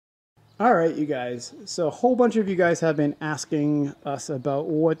All right, you guys. So a whole bunch of you guys have been asking us about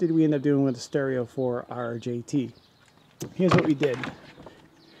what did we end up doing with the stereo for our JT. Here's what we did.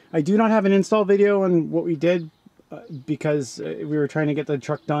 I do not have an install video on what we did because we were trying to get the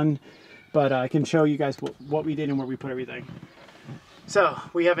truck done, but I can show you guys what we did and where we put everything. So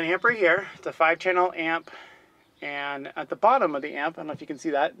we have an amp right here. It's a 5-channel amp, and at the bottom of the amp, I don't know if you can see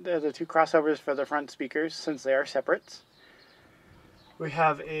that, there's the two crossovers for the front speakers since they are separate. We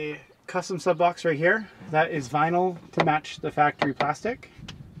have a custom sub box right here. That is vinyl to match the factory plastic.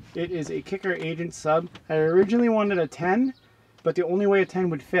 It is a Kicker Agent sub. I originally wanted a 10, but the only way a 10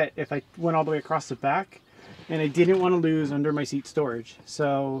 would fit if I went all the way across the back, and I didn't want to lose under my seat storage.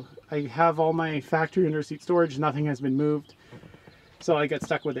 So I have all my factory under seat storage. Nothing has been moved. So I got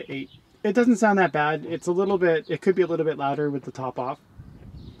stuck with the 8. It doesn't sound that bad. It's a little bit, it could be a little bit louder with the top off.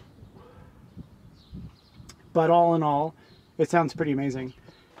 But all in all, it sounds pretty amazing.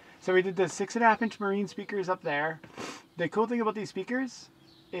 So we did the 6.5-inch Marine speakers up there. The cool thing about these speakers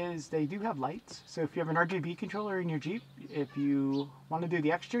is they do have lights. So if you have an RGB controller in your Jeep, if you want to do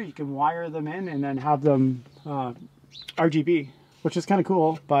the extra, you can wire them in and then have them RGB, which is kind of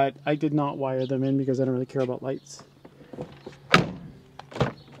cool, but I did not wire them in because I don't really care about lights.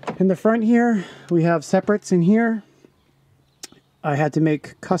 In the front here, we have separates in here. I had to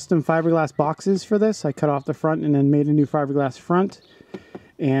make custom fiberglass boxes for this. I cut off the front and then made a new fiberglass front.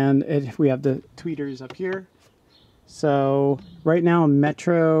 And we have the tweeters up here. So right now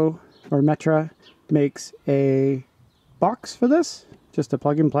Metra makes a box for this, just a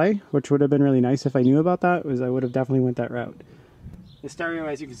plug and play, which would have been really nice if I knew about that. I would have definitely went that route. The stereo,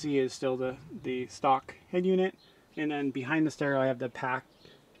 as you can see, is still the stock head unit. And then behind the stereo I have the pack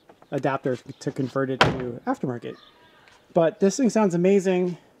adapter to convert it to aftermarket. But this thing sounds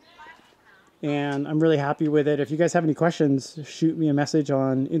amazing, and I'm really happy with it. If you guys have any questions, shoot me a message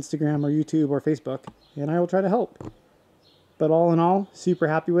on Instagram or YouTube or Facebook, and I will try to help. But all in all, super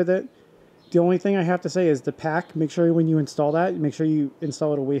happy with it. The only thing I have to say is the pack, make sure when you install that, make sure you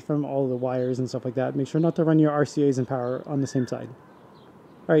install it away from all the wires and stuff like that. Make sure not to run your RCAs and power on the same side.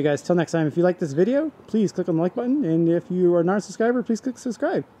 Alright guys, till next time, if you like this video, please click on the like button, and if you are not a subscriber, please click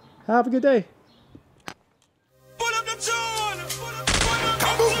subscribe. Have a good day.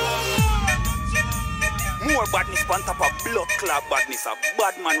 More badness on top of blood clot badness. A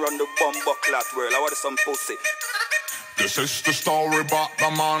bad man run the bumbo clot world. I want some pussy. This is the story about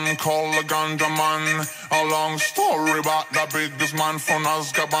the man called the Ganja Man. A long story about the biggest man from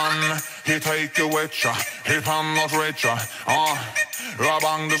Azkaban. He take you with ya, he penetrate ya.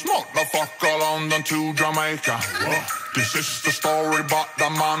 Bang this motherfucker London to Jamaica. This is the story about the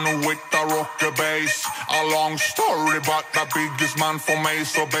man with the rocker bass. A long story about the biggest man from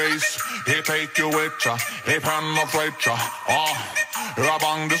Mesa Base. He take you with ya, he penetrate ya.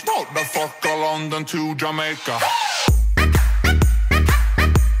 Bang this motherfucker London to Jamaica.